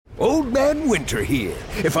Old Man Winter here.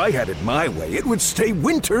 If I had it my way, it would stay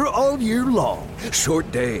winter all year long.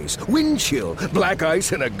 Short days, wind chill, black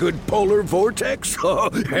ice, and a good polar vortex.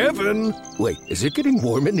 Oh, heaven! Wait, is it getting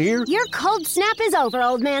warm in here? Your cold snap is over,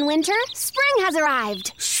 Old Man Winter. Spring has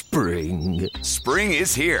arrived. Spring. Spring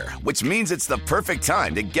is here, which means it's the perfect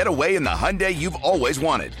time to get away in the Hyundai you've always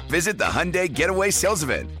wanted. Visit the Hyundai Getaway Sales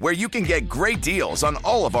Event, where you can get great deals on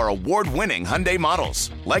all of our award-winning Hyundai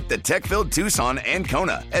models, like the tech-filled Tucson and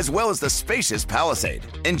Kona, as well as the spacious Palisade.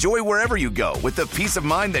 Enjoy wherever you go with the peace of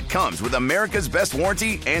mind that comes with America's best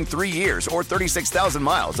warranty and 3 years or 36,000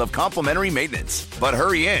 miles of complimentary maintenance. But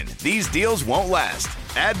hurry in, these deals won't last.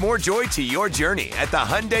 Add more joy to your journey at the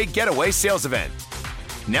Hyundai Getaway Sales Event.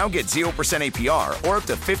 Now get 0% APR or up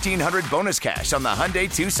to $1,500 bonus cash on the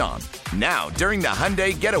Hyundai Tucson. Now, during the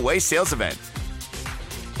Hyundai Getaway Sales Event.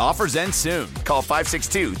 Offers end soon. Call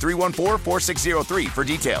 562-314-4603 for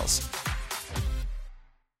details.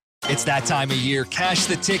 It's that time of year. Cash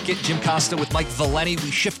the Ticket. Jim Costa with Mike Valeni.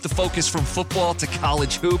 We shift the focus from football to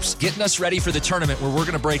college hoops, getting us ready for the tournament where we're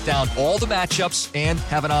going to break down all the matchups and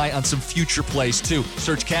have an eye on some future plays, too.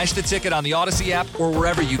 Search Cash the Ticket on the Odyssey app or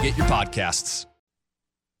wherever you get your podcasts.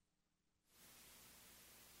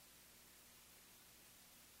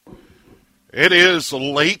 It is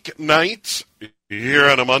late night here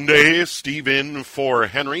on a Monday. Steve in for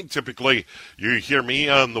Henry. Typically, you hear me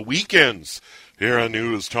on the weekends here on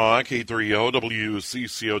News Talk, 830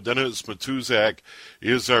 WCCO. Dennis Matuzak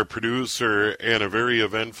is our producer, and a very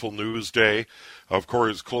eventful news day. Of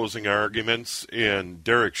course, closing arguments in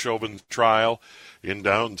Derek Chauvin's trial in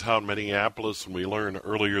downtown Minneapolis, and we learned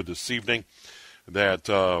earlier this evening that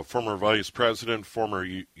former Vice President, former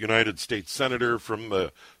United States Senator from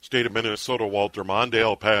the state of Minnesota, Walter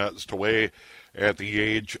Mondale, passed away at the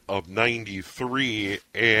age of 93.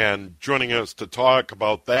 And joining us to talk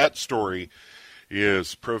about that story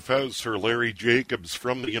is Professor Larry Jacobs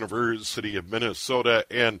from the University of Minnesota.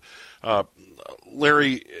 And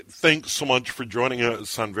Larry, thanks so much for joining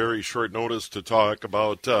us on very short notice to talk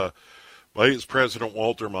about Vice President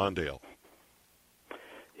Walter Mondale.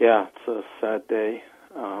 Yeah, it's a sad day,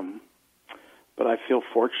 but I feel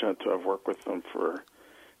fortunate to have worked with him for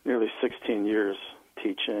nearly 16 years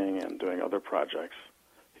teaching and doing other projects.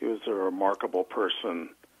 He was a remarkable person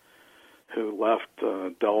who left an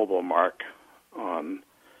indelible mark on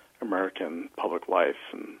American public life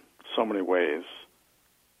in so many ways.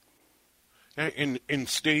 And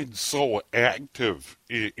stayed so active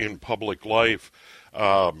in public life.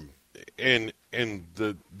 And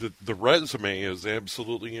the resume is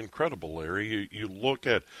absolutely incredible, Larry. You look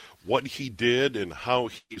at what he did and how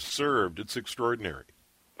he served, it's extraordinary.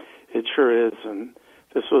 It sure is. And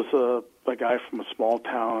this was a guy from a small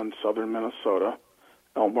town in southern Minnesota,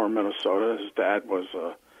 Elmore, Minnesota. His dad was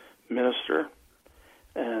a minister,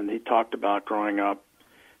 and he talked about growing up,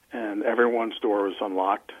 and everyone's door was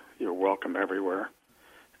unlocked. You're welcome everywhere.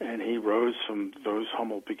 And he rose from those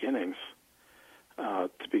humble beginnings to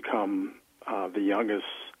become the youngest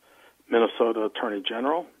Minnesota Attorney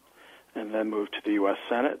General, and then moved to the U.S.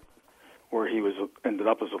 Senate, where he ended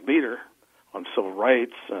up as a leader on civil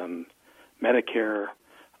rights and Medicare.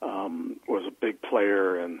 Was a big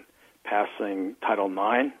player in passing Title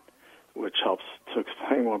IX, which helps to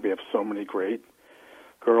explain why we have so many great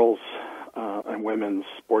girls and women's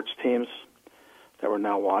sports teams that we're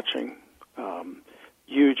now watching.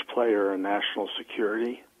 Huge player in national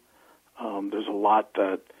security. There's a lot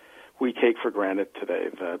that we take for granted today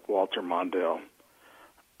that Walter Mondale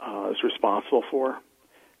is responsible for,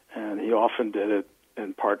 and he often did it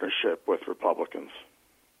in partnership with Republicans.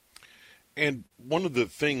 And one of the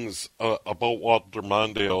things about Walter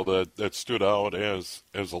Mondale that stood out as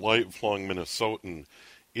a lifelong Minnesotan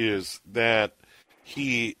is that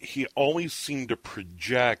he always seemed to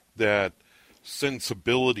project that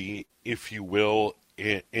sensibility, if you will,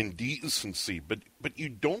 and decency. But you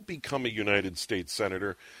don't become a United States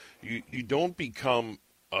Senator. You don't become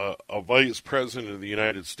a Vice President of the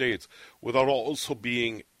United States without also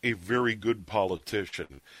being a very good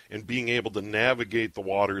politician and being able to navigate the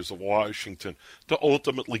waters of Washington to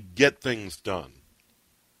ultimately get things done.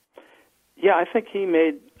 Yeah, I think he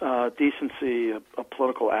made decency a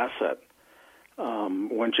political asset.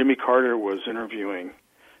 When Jimmy Carter was interviewing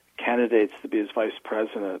candidates to be his vice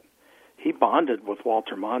president, he bonded with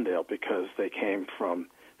Walter Mondale because they came from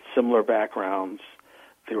similar backgrounds.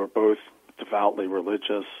 They were both devoutly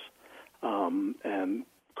religious, and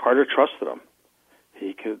Carter trusted him.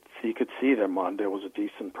 He could see that Mondale was a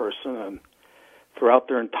decent person, and throughout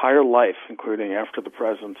their entire life, including after the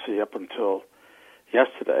presidency up until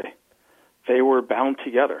yesterday, they were bound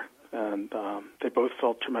together, and they both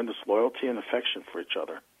felt tremendous loyalty and affection for each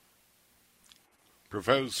other.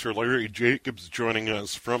 Professor Larry Jacobs joining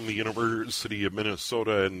us from the University of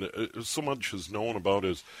Minnesota, and so much is known about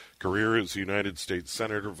his career as a United States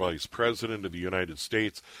Senator, Vice President of the United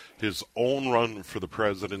States, his own run for the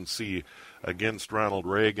presidency against Ronald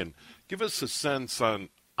Reagan. Give us a sense on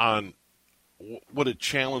what a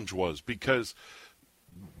challenge was, because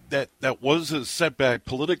that was a setback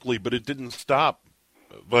politically, but it didn't stop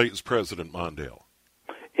Vice President Mondale.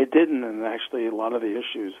 It didn't, and actually a lot of the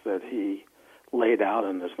issues that he laid out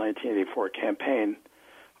in his 1984 campaign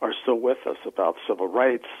are still with us, about civil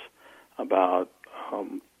rights, about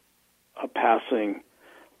passing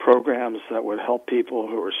programs that would help people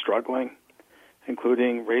who are struggling,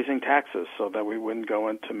 including raising taxes so that we wouldn't go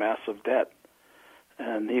into massive debt.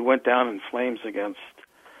 And he went down in flames against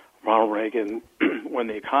Ronald Reagan when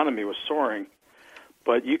the economy was soaring.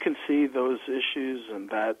 But you can see those issues and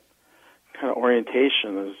that kind of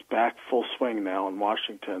orientation is back full swing now in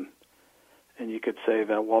Washington. And you could say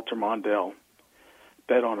that Walter Mondale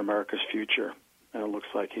bet on America's future, and it looks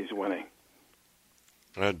like he's winning.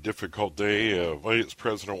 A difficult day. Vice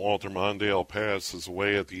President Walter Mondale passes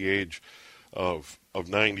away at the age of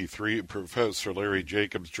 93. Professor Larry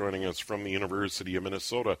Jacobs joining us from the University of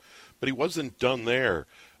Minnesota. But he wasn't done there.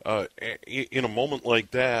 In a moment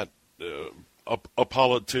like that, a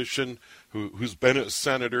politician who's been a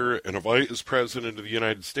senator and a vice president of the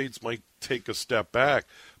United States might take a step back.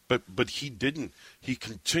 But he didn't. He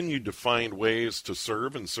continued to find ways to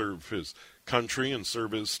serve his country and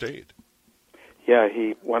serve his state. Yeah,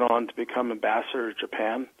 he went on to become ambassador to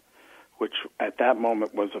Japan, which at that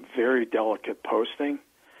moment was a very delicate posting.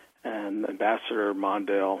 And Ambassador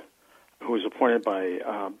Mondale, who was appointed by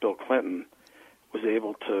Bill Clinton, was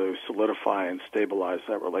able to solidify and stabilize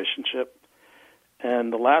that relationship.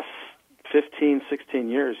 And the last 15, 16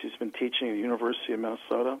 years, he's been teaching at the University of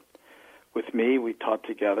Minnesota. With me, we taught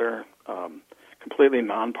together completely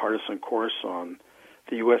nonpartisan course on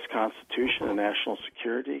the U.S. Constitution and national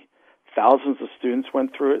security. Thousands of students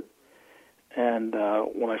went through it. And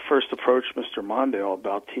when I first approached Mr. Mondale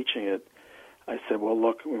about teaching it, I said, well,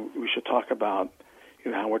 look, we should talk about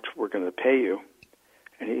how much we're going to pay you.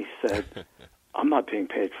 And he said, I'm not being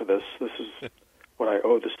paid for this. This is what I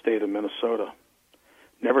owe the state of Minnesota.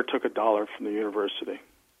 Never took a dollar from the university.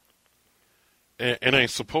 And I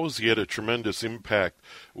suppose he had a tremendous impact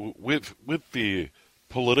with the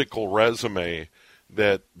political resume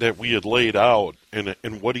that we had laid out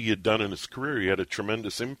and what he had done in his career. He had a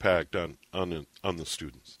tremendous impact on the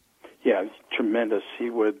students. Yeah, tremendous.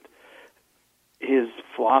 His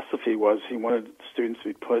philosophy was he wanted students to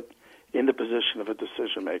be put in the position of a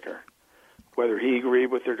decision maker. Whether he agreed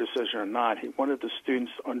with their decision or not, he wanted the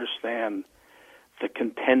students to understand the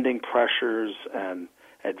contending pressures and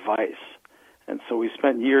advice. And so we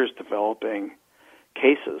spent years developing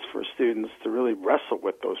cases for students to really wrestle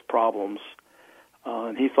with those problems.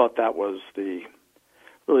 And he thought that was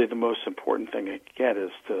really the most important thing to get,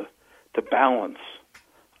 is to balance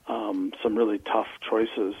some really tough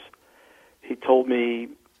choices. He told me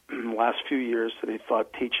in the last few years that he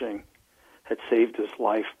thought teaching had saved his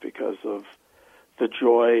life because of the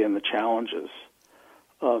joy and the challenges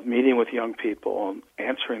of meeting with young people and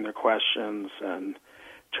answering their questions and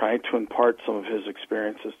trying to impart some of his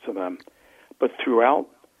experiences to them. But throughout,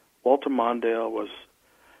 Walter Mondale was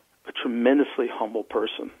a tremendously humble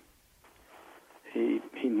person. He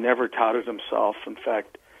never touted himself. In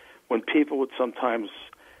fact, when people would sometimes,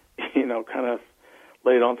 kind of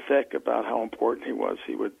lay it on thick about how important he was,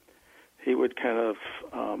 he would kind of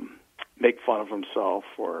make fun of himself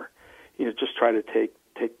or, just try to take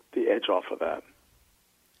the edge off of that.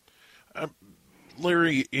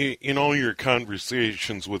 Larry, in all your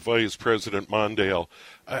conversations with Vice President Mondale,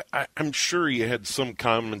 I'm sure you had some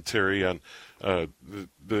commentary on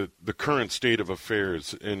the current state of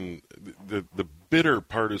affairs and the bitter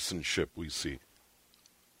partisanship we see.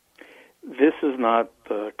 This is not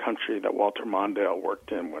the country that Walter Mondale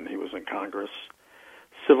worked in when he was in Congress.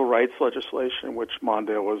 Civil rights legislation, which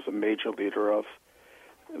Mondale was a major leader of,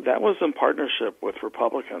 that was in partnership with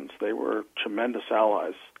Republicans. They were tremendous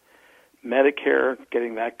allies. Medicare,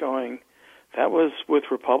 getting that going, that was with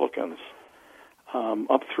Republicans.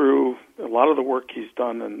 Up through a lot of the work he's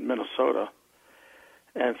done in Minnesota.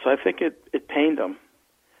 And so I think it pained him.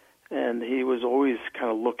 And he was always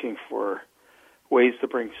kind of looking for ways to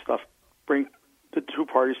bring the two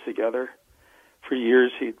parties together. For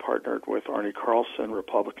years he'd partnered with Arnie Carlson,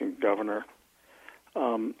 Republican governor,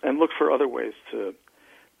 and looked for other ways to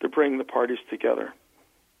bring the parties together.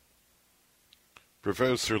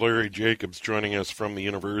 Professor Larry Jacobs joining us from the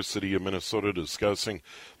University of Minnesota discussing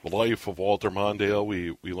the life of Walter Mondale.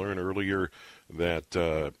 We learned earlier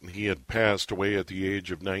that he had passed away at the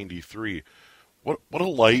age of 93. What a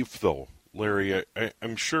life, though, Larry.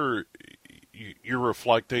 I'm sure you're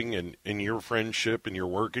reflecting in your friendship and your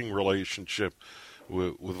working relationship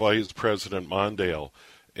with Vice President Mondale,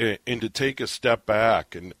 and to take a step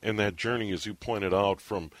back and that journey, as you pointed out,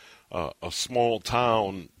 from a small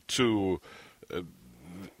town to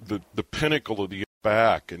the pinnacle of the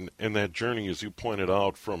back, and that journey, as you pointed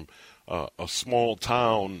out, from a small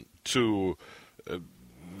town to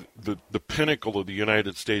the pinnacle of the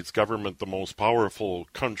United States government, the most powerful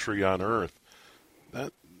country on earth.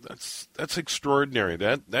 That's extraordinary.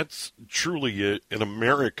 That's truly an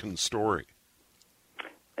American story.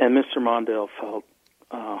 And Mr. Mondale felt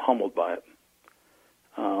humbled by it,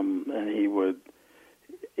 and he would,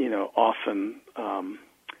 often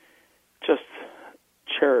just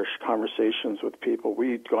cherish conversations with people.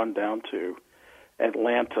 We'd gone down to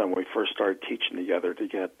Atlanta when we first started teaching together to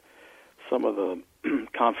get some of the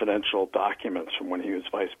confidential documents from when he was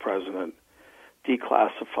vice president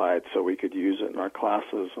declassified so we could use it in our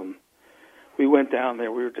classes. And we went down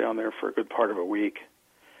there. We were down there for a good part of a week.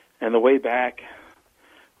 And the way back,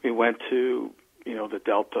 we went to, the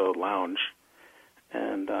Delta Lounge.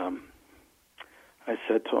 And I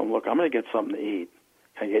said to him, look, I'm going to get something to eat.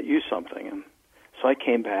 Can I get you something? And so I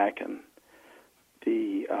came back, and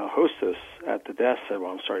the hostess at the desk said,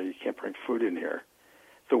 well, I'm sorry, you can't bring food in here.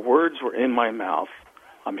 The words were in my mouth.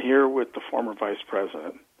 I'm here with the former vice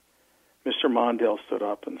president. Mr. Mondale stood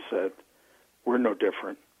up and said, we're no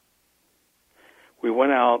different. We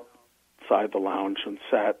went outside the lounge and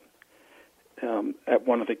sat at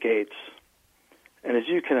one of the gates. And as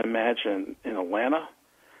you can imagine, in Atlanta,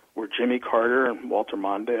 where Jimmy Carter and Walter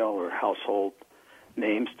Mondale are household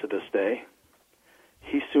names to this day,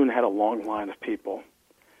 he soon had a long line of people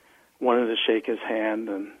wanted to shake his hand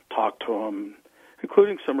and talk to him,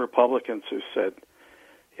 including some Republicans who said,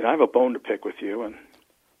 I have a bone to pick with you. And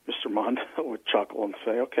Mr. Mondale would chuckle and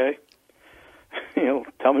say, okay,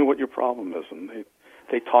 tell me what your problem is. And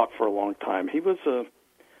they talked for a long time. He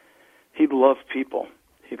loved people.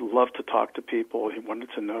 He loved to talk to people. He wanted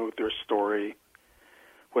to know their story,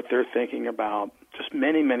 what they're thinking about, just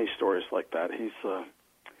many, many stories like that. He's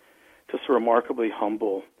just a remarkably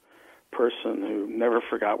humble person who never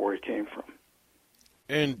forgot where he came from.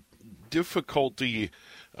 And difficulty,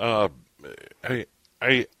 I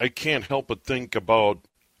can't help but think about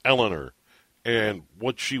Eleanor and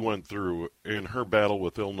what she went through in her battle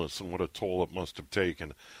with illness and what a toll it must have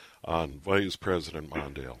taken on Vice President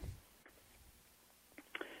Mondale.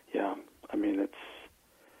 Yeah, I mean, it's,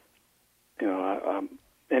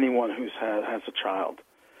 anyone who's has a child,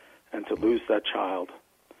 and to lose that child,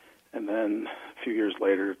 and then a few years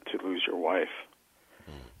later to lose your wife,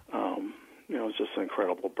 it's just an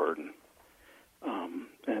incredible burden.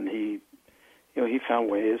 And he found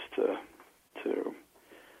ways to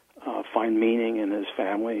find meaning in his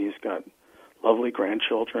family. He's got lovely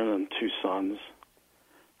grandchildren and 2 sons,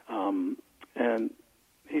 and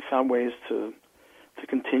he found ways to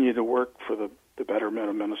continue to work for the betterment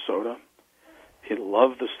of Minnesota. He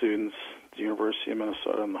loved the students at the University of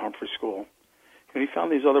Minnesota and the Humphrey School. And he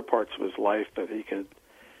found these other parts of his life that he could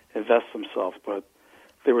invest himself, but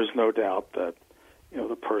there was no doubt that,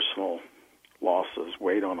 the personal losses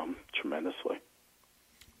weighed on him tremendously.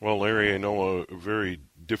 Well, Larry, I know a very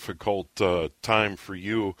difficult time for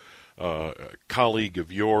you, a colleague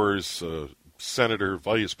of yours, Senator,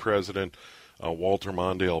 Vice President Walter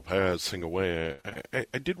Mondale passing away.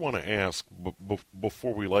 I did want to ask,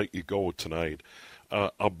 before we let you go tonight,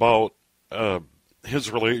 about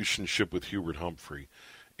his relationship with Hubert Humphrey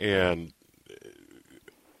and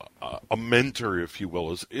a mentor, if you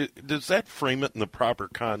will. Does that frame it in the proper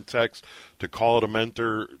context to call it a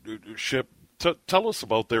mentorship? Tell us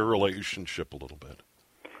about their relationship a little bit.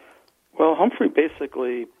 Well, Humphrey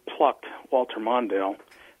basically plucked Walter Mondale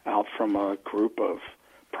out from a group of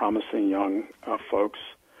promising young folks.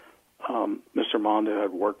 Mr. Mondale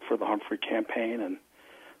had worked for the Humphrey campaign and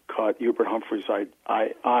caught Hubert Humphrey's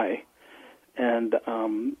eye, and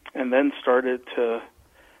then started to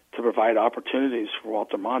provide opportunities for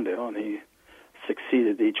Walter Mondale, and he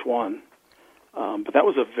succeeded each one. But that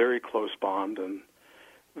was a very close bond, and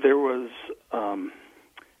there was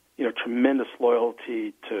tremendous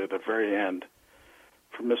loyalty to the very end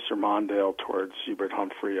from Mr. Mondale towards Hubert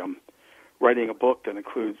Humphrey. I'm writing a book that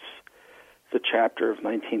includes the chapter of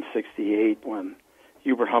 1968 when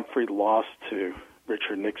Hubert Humphrey lost to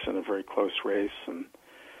Richard Nixon, a very close race, and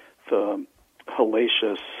the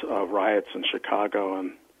hellacious riots in Chicago.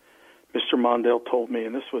 And Mr. Mondale told me,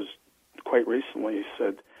 and this was quite recently, he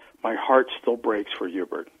said, "My heart still breaks for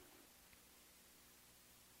Hubert."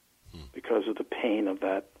 because of the pain of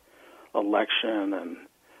that election and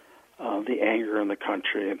the anger in the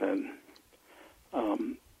country than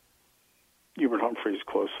Hubert Humphrey's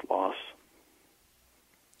close loss.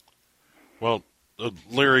 Well,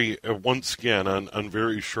 Larry, once again, on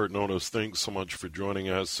very short notice, thanks so much for joining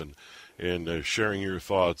us and sharing your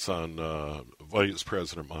thoughts on Vice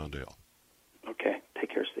President Mondale. Okay.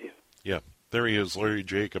 Take care, Steve. Yeah, there he is, Larry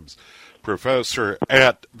Jacobs, professor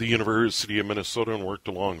at the University of Minnesota and worked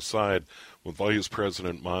alongside with Vice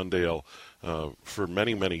President Mondale for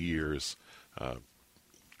many, many years.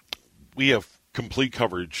 We have complete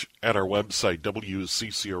coverage at our website,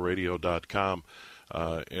 WCCOradio.com.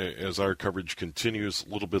 As our coverage continues a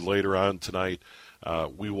little bit later on tonight,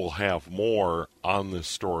 we will have more on this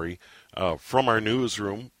story. From our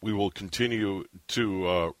newsroom, we will continue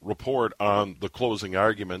to report on the closing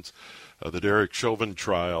arguments, the Derek Chauvin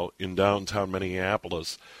trial in downtown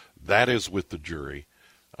Minneapolis. That is with the jury.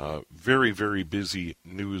 Very, very busy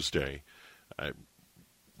news day.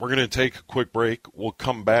 We're going to take a quick break. We'll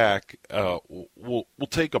come back. We'll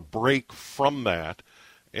take a break from that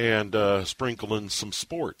and sprinkle in some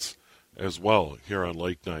sports as well here on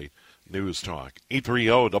Late Night News Talk.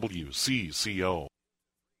 830-WCCO.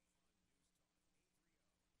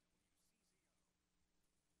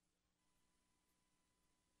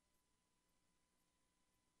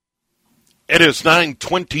 It is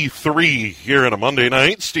 9:23 here on a Monday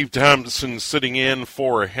night. Steve Thompson sitting in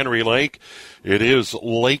for Henry Lake. It is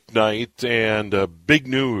Lake Night, and big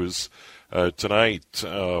news tonight.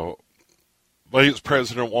 Vice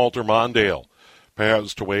President Walter Mondale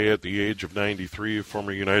passed away at the age of 93,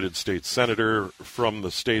 former United States Senator from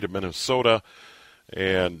the state of Minnesota.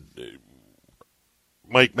 And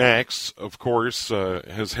Mike Max, of course,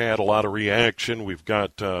 has had a lot of reaction. We've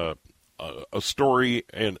got a story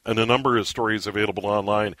and a number of stories available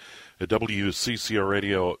online at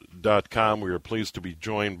WCCOradio.com. We are pleased to be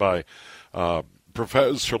joined by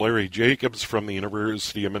Professor Larry Jacobs from the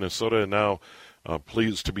University of Minnesota, and now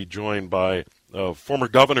pleased to be joined by former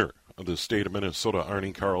governor of the state of Minnesota,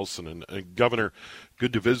 Arne Carlson. And Governor,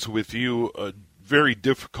 good to visit with you. A very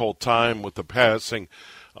difficult time with the passing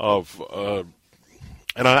of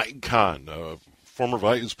an icon, former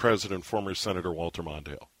Vice President, former Senator Walter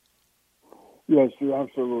Mondale. Yes, you're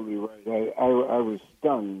absolutely right. I was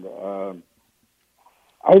stunned.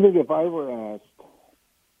 I think if I were asked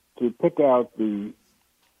to pick out the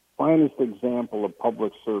finest example of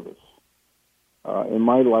public service in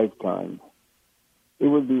my lifetime, it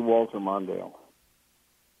would be Walter Mondale.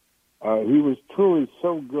 He was truly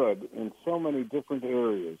so good in so many different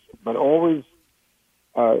areas, but always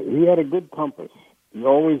he had a good compass. He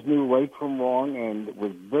always knew right from wrong and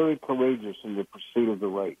was very courageous in the pursuit of the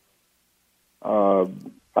right.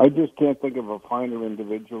 I just can't think of a finer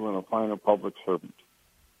individual and a finer public servant.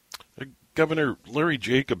 Governor, Larry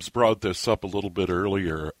Jacobs brought this up a little bit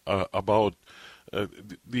earlier about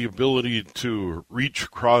the ability to reach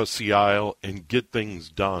across the aisle and get things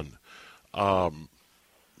done.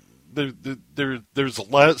 There's a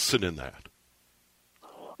lesson in that.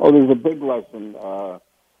 Oh, there's a big lesson.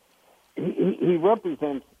 He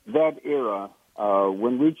represents that era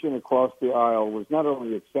when reaching across the aisle was not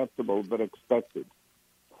only acceptable but expected.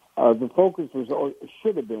 The focus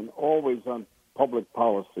should have been always on public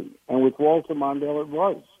policy, and with Walter Mondale it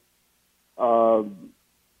was.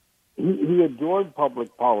 He adored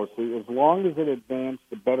public policy as long as it advanced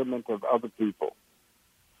the betterment of other people.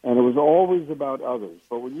 And it was always about others.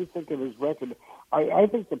 But when you think of his record, I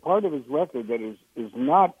think the part of his record that is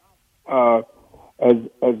not as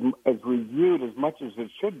reviewed as much as it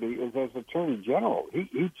should be is as Attorney General.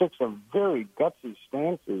 He took some very gutsy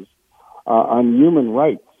stances on human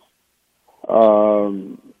rights.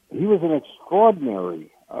 He was an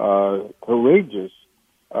extraordinary, courageous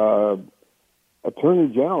Attorney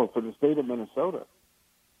General for the state of Minnesota.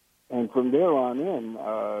 And from there on in,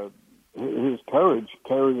 his courage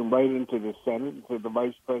carried him right into the Senate, into the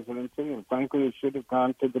vice presidency, and frankly, it should have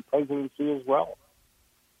gone to the presidency as well.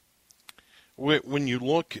 When you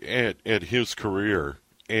look at his career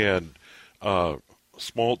and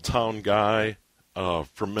small-town guy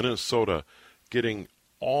from Minnesota getting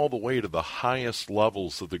all the way to the highest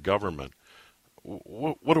levels of the government,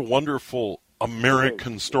 what a wonderful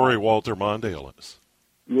American story Walter Mondale is.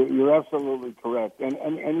 You're absolutely correct.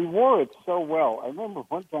 And he wore it so well. I remember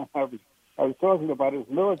one time I was talking about his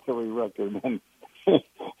military record, and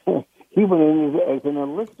he went in as an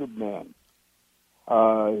enlisted man.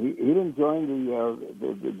 He didn't join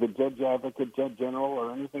the judge advocate, judge general,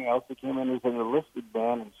 or anything else. He came in as an enlisted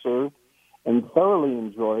man and served and thoroughly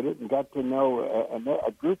enjoyed it and got to know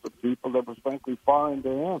a group of people that was frankly foreign to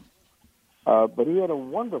him. But he had a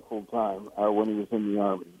wonderful time when he was in the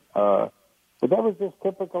Army. But that was just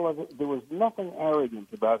typical of it. There was nothing arrogant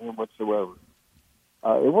about him whatsoever.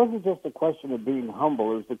 It wasn't just a question of being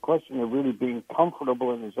humble. It was a question of really being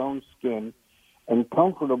comfortable in his own skin and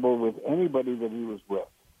comfortable with anybody that he was with.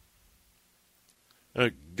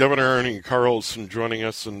 Governor Arne Carlson joining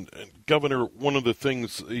us. And Governor, one of the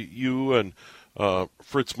things you and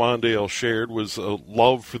Fritz Mondale shared was a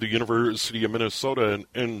love for the University of Minnesota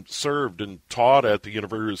and served and taught at the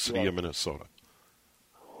University of Minnesota.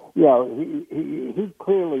 Yeah, he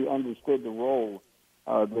clearly understood the role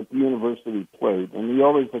that the university played, and he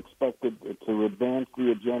always expected to advance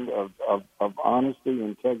the agenda of honesty,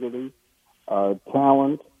 integrity,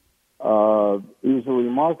 talent. He was a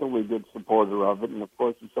remarkably good supporter of it, and of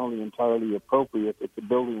course it's only entirely appropriate that the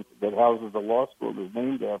building that houses the law school is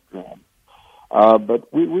named after him.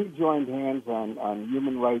 But we joined hands on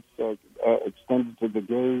human rights extended to the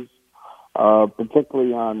gays,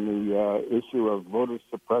 particularly on the issue of voter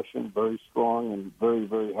suppression, very strong and very,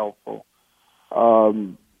 very helpful.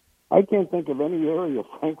 I can't think of any area,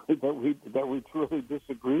 frankly, that we truly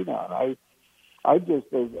disagreed on. I just,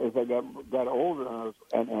 as I got older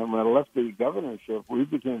and when I left the governorship, we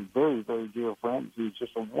became very, very dear friends. He was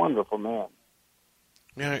just a wonderful man.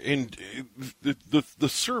 Yeah, and the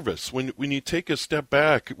service, when you take a step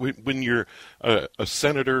back, when you're a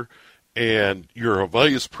senator and you're a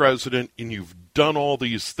vice president and you've done all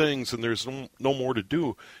these things and there's no more to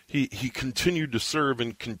do, he continued to serve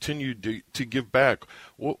and continued to give back.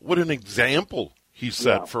 What an example he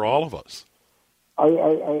set for all of us.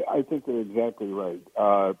 I think you're exactly right.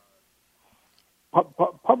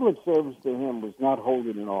 Public service to him was not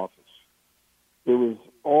holding an office. It was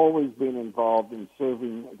always being involved in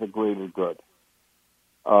serving the greater good.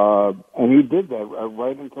 And he did that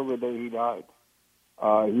right until the day he died.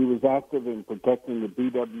 He was active in protecting the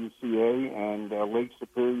BWCA and Lake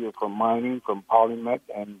Superior from mining, from Polymet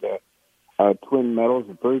and Twin Metals,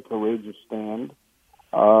 a very courageous stand.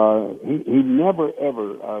 He never,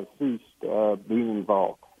 ever ceased being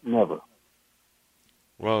involved. Never.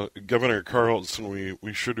 Well, Governor Carlson,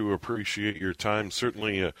 we sure do appreciate your time.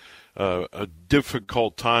 Certainly a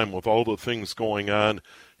difficult time with all the things going on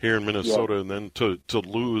here in Minnesota, and then to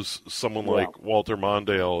lose someone like Walter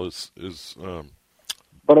Mondale is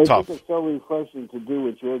but I tough. think it's so refreshing to do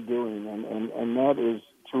what you're doing, and that is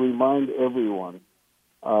to remind everyone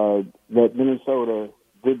that Minnesota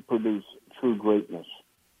did produce true greatness,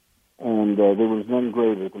 and there was none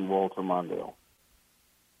greater than Walter Mondale.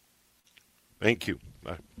 Thank you.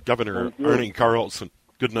 Governor Arne Carlson,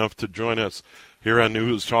 good enough to join us here on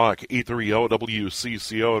News Talk 830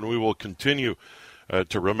 WCCO, and we will continue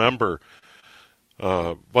to remember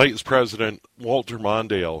Vice President Walter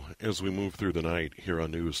Mondale as we move through the night here on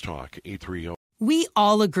News Talk 830. We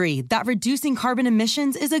all agree that reducing carbon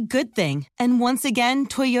emissions is a good thing. And once again,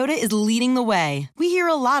 Toyota is leading the way. We hear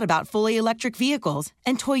a lot about fully electric vehicles,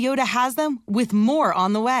 and Toyota has them with more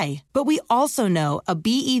on the way. But we also know a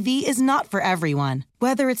BEV is not for everyone,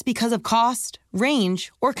 whether it's because of cost,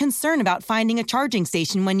 range, or concern about finding a charging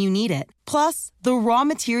station when you need it. Plus, the raw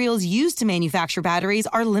materials used to manufacture batteries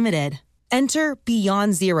are limited. Enter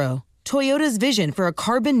Beyond Zero, Toyota's vision for a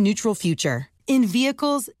carbon-neutral future. In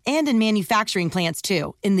vehicles and in manufacturing plants,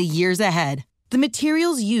 too, in the years ahead. The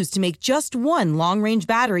materials used to make just one long-range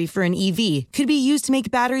battery for an EV could be used to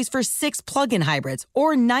make batteries for 6 plug-in hybrids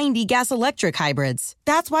or 90 gas-electric hybrids.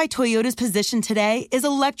 That's why Toyota's position today is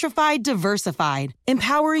electrified, diversified,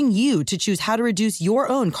 empowering you to choose how to reduce your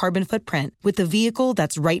own carbon footprint with the vehicle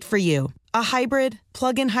that's right for you. A hybrid,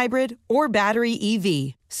 plug-in hybrid, or battery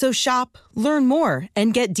EV. So shop, learn more,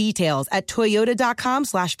 and get details at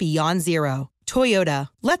toyota.com/beyondzero. Toyota,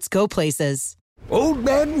 let's go places. Old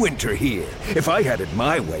Man Winter here. If I had it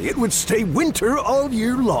my way, it would stay winter all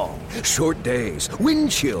year long. Short days,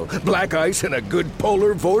 wind chill, black ice, and a good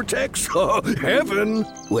polar vortex. Oh, heaven.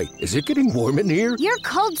 Wait, is it getting warm in here? Your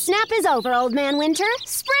cold snap is over, Old Man Winter.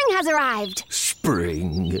 Spring has arrived.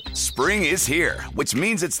 Spring. Spring is here, which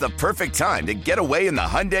means it's the perfect time to get away in the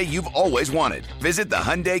Hyundai you've always wanted. Visit the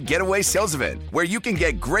Hyundai Getaway Sales Event, where you can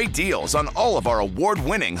get great deals on all of our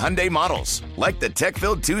award-winning Hyundai models, like the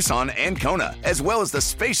tech-filled Tucson and Kona, as well as the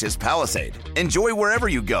spacious Palisade. Enjoy wherever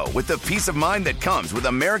you go with the peace of mind that comes with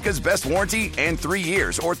America's best warranty and 3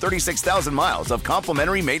 years or 36,000 miles of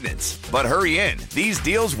complimentary maintenance. But hurry in, these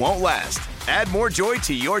deals won't last. Add more joy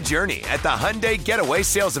to your journey at the Hyundai Getaway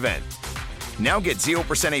Sales Event. Now get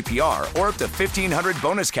 0% APR or up to $1,500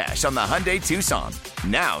 bonus cash on the Hyundai Tucson.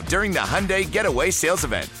 Now, during the Hyundai Getaway Sales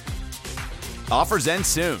Event. Offers end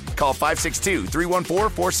soon. Call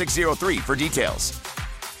 562-314-4603 for details.